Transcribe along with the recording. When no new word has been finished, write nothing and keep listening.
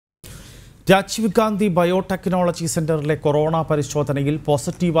Rajeev Gandhi biotechnology സെന്ററിലെ corona പരിശോധനയിൽ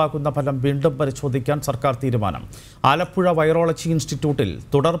പോസിറ്റീവാകുന്ന ഫലം വീണ്ടും പരിശോധിക്കാൻ സർക്കാർ തീരുമാനം. ആലപ്പുഴ വൈറോളജി ഇൻസ്റ്റിറ്റ്യൂട്ടിൽ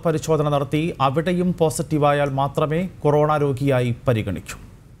തുടർ പരിശോധന നടത്തി അവിടെയും പോസിറ്റീവായാൽ മാത്രമേ കൊറോണ രോഗിയായി പരിഗണിക്കൂ.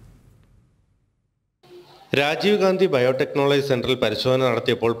 രാജീവ് ഗാന്ധി ബയോടെക്നോളജി സെന്ററിൽ പരിശോധന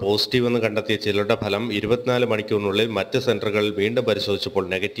നടത്തിയപ്പോൾ പോസിറ്റീവ് എന്ന് കണ്ടെത്തിയ ചിലരുടെ ഫലം 24 മണിക്കൂറിനുള്ളിൽ മറ്റ് സെന്ററുകളിൽ വീണ്ടും പരിശോധിച്ചപ്പോൾ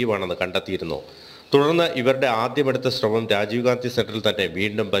നെഗറ്റീവാണെന്ന് കണ്ടെത്തിയിരുന്നു. തുടർന്ന് ഇവരുടെ ആദ്യമെടുത്ത ശ്രമം രാജീവ് ഗാന്ധി സെന്ററിൽ തന്നെ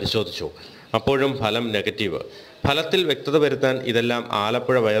വീണ്ടും പരിശോധിച്ചു. അപ്പോഴും ഫലം നെഗറ്റീവ്. ഫലത്തിൽ വ്യക്തത വരുത്താൻ ഇതെല്ലാം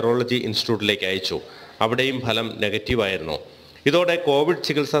ആലപ്പുഴ വൈറോളജി ഇൻസ്റ്റിറ്റ്യൂട്ടിലേക്ക് അയച്ചു. അവിടെയും ഫലം നെഗറ്റീവായിരുന്നു. ഇതോടെ കോവിഡ്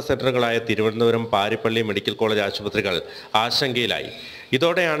ചികിത്സാ സെന്ററുകളായ തിരുവനന്തപുരം, പാരിപ്പള്ളി മെഡിക്കൽ കോളേജ് ആശുപത്രികൾ ആശങ്കയിലായി.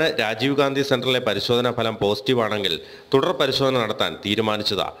 ഇതോടെയാണ് രാജീവ് ഗാന്ധി സെന്ററിലെ പരിശോധനാ ഫലം പോസിറ്റീവാണെങ്കിൽ തുടർ പരിശോധന നടത്താൻ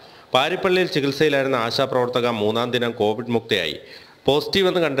തീരുമാനിച്ചത്. പാരിപ്പള്ളിയിൽ ചികിത്സയിലായിരുന്ന ആശാപ്രവർത്തക 3-ാം ദിനം കോവിഡ് മുക്തയായി. പോസിറ്റീവ്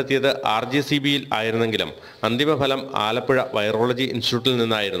എന്ന് കണ്ടെത്തിയത് RGCBയിൽ ആയിരുന്നെങ്കിലും അന്തിമഫലം ആലപ്പുഴ വൈറോളജി ഇൻസ്റ്റിറ്റ്യൂട്ടിൽ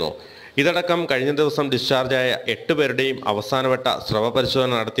നിന്നായിരുന്നു. ഇതടക്കം കഴിഞ്ഞ ദിവസം ഡിസ്ചാർജായ 8 പേരുടെയും അവസാനവട്ട സ്രവ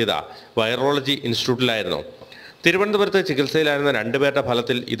പരിശോധന നടത്തിയത് വൈറോളജി ഇൻസ്റ്റിറ്റ്യൂട്ടിലായിരുന്നു. തിരുവനന്തപുരത്ത് ചികിത്സയിലായിരുന്ന 2 പേരുടെ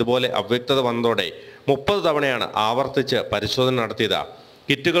ഫലത്തിൽ ഇതുപോലെ അവ്യക്തത വന്നതോടെ 30 തവണയാണ് ആവർത്തിച്ച് പരിശോധന നടത്തിയത്.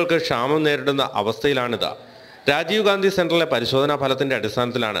 കിറ്റുകൾക്ക് ക്ഷാമം നേരിടുന്ന അവസ്ഥയിലാണിത്. രാജീവ് ഗാന്ധി സെന്ററിലെ പരിശോധനാ ഫലത്തിന്റെ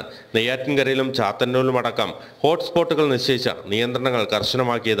അടിസ്ഥാനത്തിലാണ് നെയ്യാറ്റിൻകരയിലും ചാത്തന്നൂരിലും അടക്കം ഹോട്ട്സ്പോട്ടുകൾ നിശ്ചയിച്ച നിയന്ത്രണങ്ങൾ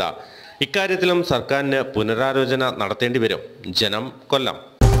കർശനമാക്കിയത്. ഇക്കാര്യത്തിലും സർക്കാരിന് പുനരാലോചന നടത്തേണ്ടി വരും. ജനം, കൊല്ലം.